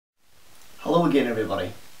Hello again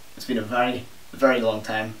everybody. It's been a very long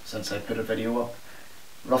time since I put a video up,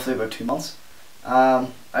 roughly about 2 months. I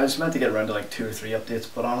was meant to get around to like 2 or 3 updates,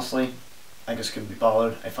 but honestly I just couldn't be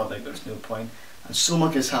bothered. I felt like there was no point, and so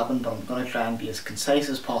much has happened, but I'm going to try and be as concise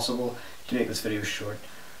as possible to make this video short.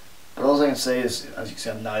 But all I can say is, as you can see,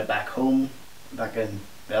 I'm now back home, back in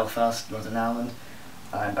Belfast, Northern Ireland.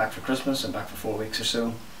 I'm back for Christmas, I'm back for 4 weeks or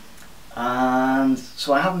so. And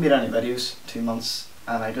so I haven't made any videos 2 months,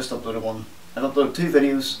 and I just uploaded one. I've uploaded 2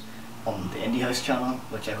 videos on the Indie House channel,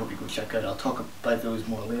 which I hope you go check out. I'll talk about those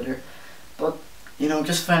more later. But, you know,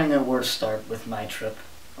 just finding out where to start with my trip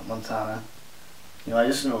to Montana. You know, I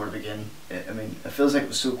just don't know where to begin. I mean, it feels like it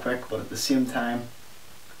was so quick, but at the same time,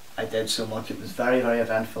 I did so much. It was very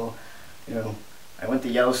eventful. You know, I went to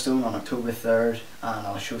Yellowstone on October 3rd, and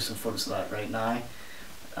I'll show some photos of that right now.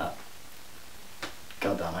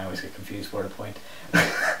 God damn, I always get confused where to point.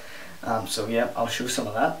 So yeah, I'll show some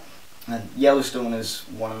of that. And Yellowstone is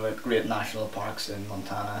one of the great national parks in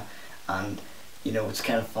Montana, and you know, it's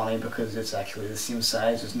kind of funny because it's actually the same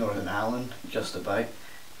size as Northern Ireland, just about.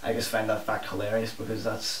 I just find that fact hilarious because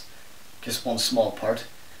that's just one small part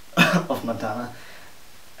of Montana.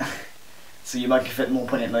 So you might be fitting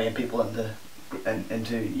 1.8 million people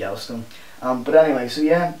into Yellowstone. But anyway, so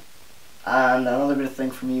yeah. And another great thing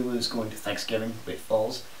for me was going to Thanksgiving, Great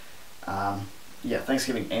Falls. Yeah,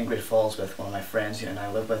 Thanksgiving in Great Falls with one of my friends and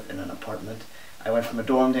I live with in an apartment. I went from a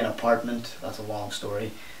dorm to an apartment. That's a long story.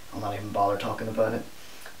 I'll not even bother talking about it.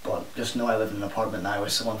 But just know I live in an apartment now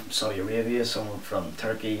with someone from Saudi Arabia, someone from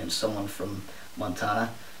Turkey, and someone from Montana.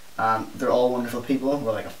 They're all wonderful people.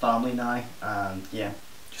 We're like a family now, and yeah,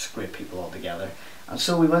 just great people all together. And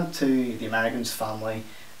so we went to the Americans' family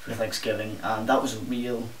for Thanksgiving, and that was a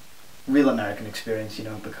real American experience, you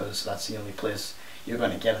know, because that's the only place you're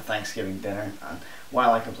going to get a Thanksgiving dinner. And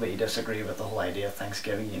while I completely disagree with the whole idea of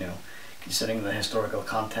Thanksgiving, you know, considering the historical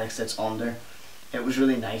context it's under, it was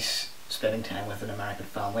really nice spending time with an American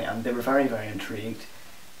family, and they were very intrigued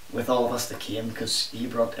with all of us that came, because he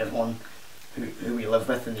brought everyone who we live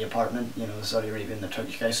with in the apartment, you know, the Saudi Arabian and the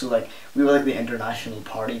Turkish guys. So like, we were like the international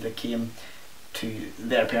party that came to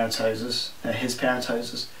their parents' houses, his parents'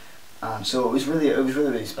 houses. So it was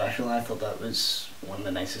really special, and I thought that was one of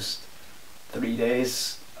the nicest 3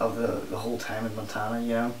 days of the whole time in Montana, you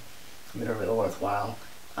know. I made it really worthwhile,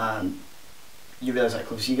 and you realise how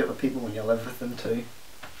close you get with people when you live with them too.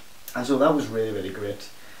 And so that was really great.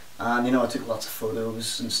 And you know, I took lots of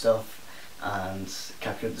photos and stuff, and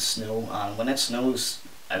captured the snow. And when it snows,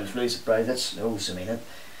 I was really surprised. It snows. I mean,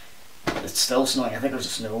 it's still snowing. I think there's a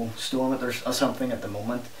snowstorm or something at the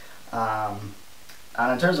moment.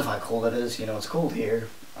 And in terms of how cold it is, you know, it's cold here,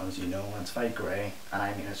 as you know, and it's very grey. And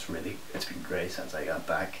I mean, it's been grey since I got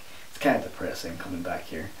back. It's kind of depressing coming back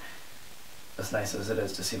here. As nice as it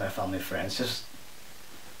is to see my family and friends, just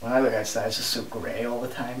when I look outside, it's just so grey all the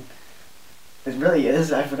time. It really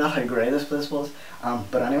is. I forgot how grey this place was.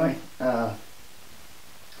 But anyway, what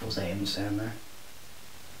was I even saying there?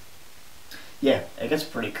 Yeah, it gets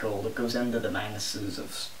pretty cold. It goes into the minuses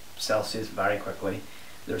of Celsius very quickly.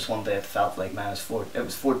 There was one day it felt like minus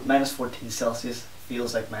 14 Celsius,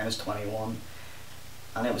 feels like minus 21,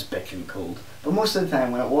 and it was bitching cold. But most of the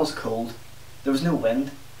time when it was cold, there was no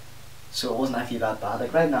wind, so it wasn't actually that bad.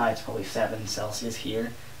 Like right now it's probably 7 Celsius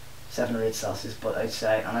here, 7 or 8 Celsius, but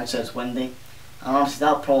outside it's windy. And honestly,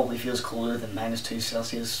 that probably feels colder than minus 2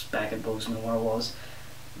 Celsius back in Bozeman where it was,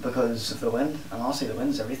 because of the wind. And honestly, the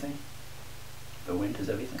wind is everything. The wind is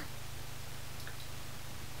everything.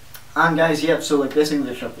 And guys, yeah, so like this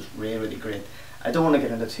English trip was really great. I don't want to get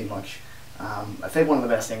into too much. I think one of the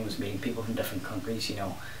best things was meeting people from different countries, you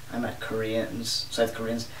know. I met South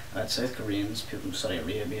Koreans, people from Saudi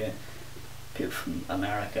Arabia, people from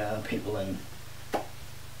America, people in,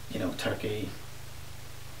 you know, Turkey,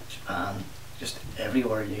 Japan, just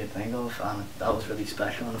everywhere you could think of, and that was really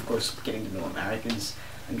special. And of course, getting to know Americans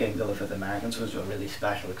and getting to live with Americans was a really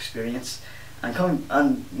special experience.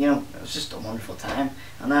 And you know, it was just a wonderful time.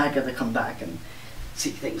 And now I get to come back and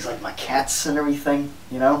see things like my cats and everything,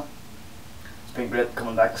 you know. It's been great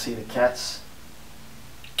coming back to see the cats.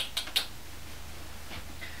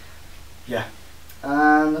 Yeah.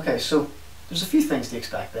 Okay, so there's a few things to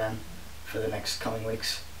expect then for the next coming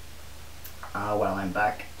weeks while I'm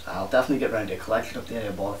back. So I'll definitely get around to a collection update.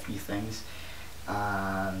 I bought a few things,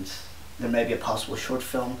 and there may be a possible short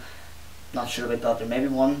film. Not sure about that. There may be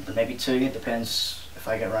one, there may be 2. It depends if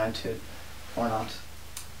I get around to it or not.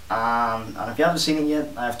 And if you haven't seen it yet,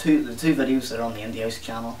 I have the two videos that are on the Indie House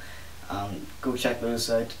channel. Go check those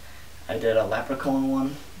out. I did a leprechaun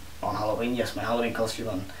one on Halloween. Yes, my Halloween costume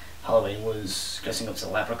on Halloween was dressing up as a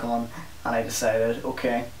leprechaun, and I decided,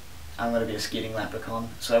 okay, I'm going to be a skating leprechaun.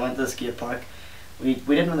 So I went to the skate park. We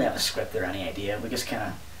didn't really have a script or any idea. I just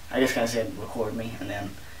kind of said record me, and then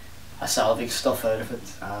I salvaged stuff out of it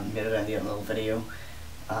and made it into a little video.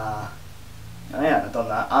 Yeah, I've done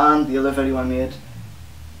that. And the other video I made,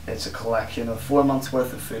 it's a collection of 4 months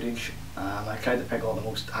worth of footage. I tried to pick all the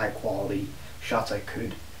most high quality shots I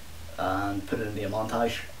could and put it into a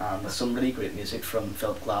montage, with some really great music from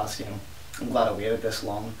Philip Glass. You know, I'm glad I waited this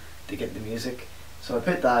long to get the music. So I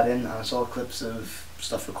put that in, and it's all clips of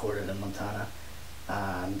stuff recorded in Montana.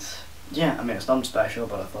 And yeah, I mean, it's nothing special,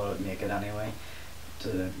 but I thought I'd make it anyway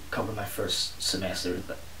to cover my first semester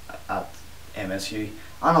at MSU,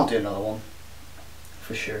 and I'll do another one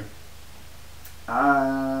for sure.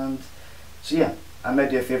 And so yeah, I might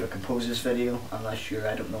do a favourite composers video. I'm not sure.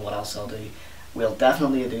 I don't know what else I'll do. We'll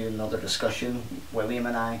definitely do another discussion, William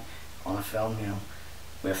and I, on a film. You know,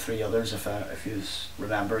 we have 3 others. If you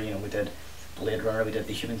remember, you know, we did Blade Runner, we did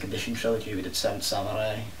the Human Condition trilogy, we did Seven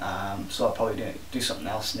Samurai. So I'll probably do something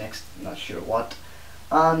else next. Not sure what.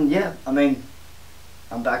 And yeah, I mean,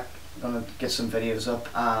 I'm back. Gonna get some videos up.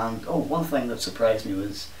 And oh, one thing that surprised me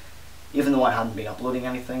was, even though I hadn't been uploading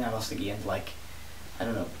anything, I must have gained like, I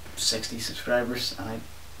don't know, 60 subscribers. And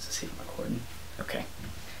let's see if I'm recording. Okay.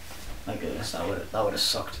 My goodness, that would have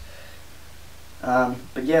sucked.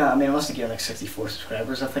 But yeah, I mean, I must have gained like 64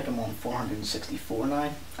 subscribers. I think I'm on 464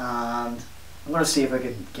 now, and I'm gonna see if I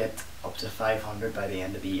can get up to 500 by the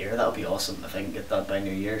end of the year. That would be awesome if I can get that by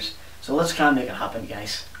New Year's. So let's try and make it happen,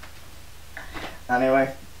 guys.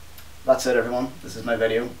 Anyway, that's it, everyone. This is my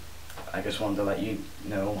video. I just wanted to let you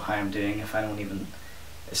know how I'm doing. If anyone even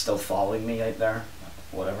is still following me out there,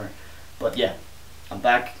 whatever. But yeah, I'm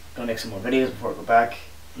back. Gonna make some more videos before I go back,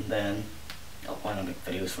 and then I'll plan on make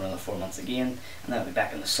videos for another 4 months again, and then I'll be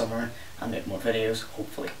back in the summer and make more videos,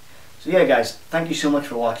 hopefully. So yeah, guys, thank you so much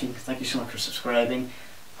for watching. Thank you so much for subscribing.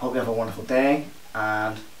 Hope you have a wonderful day,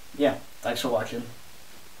 and yeah, thanks for watching,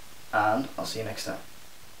 and I'll see you next time.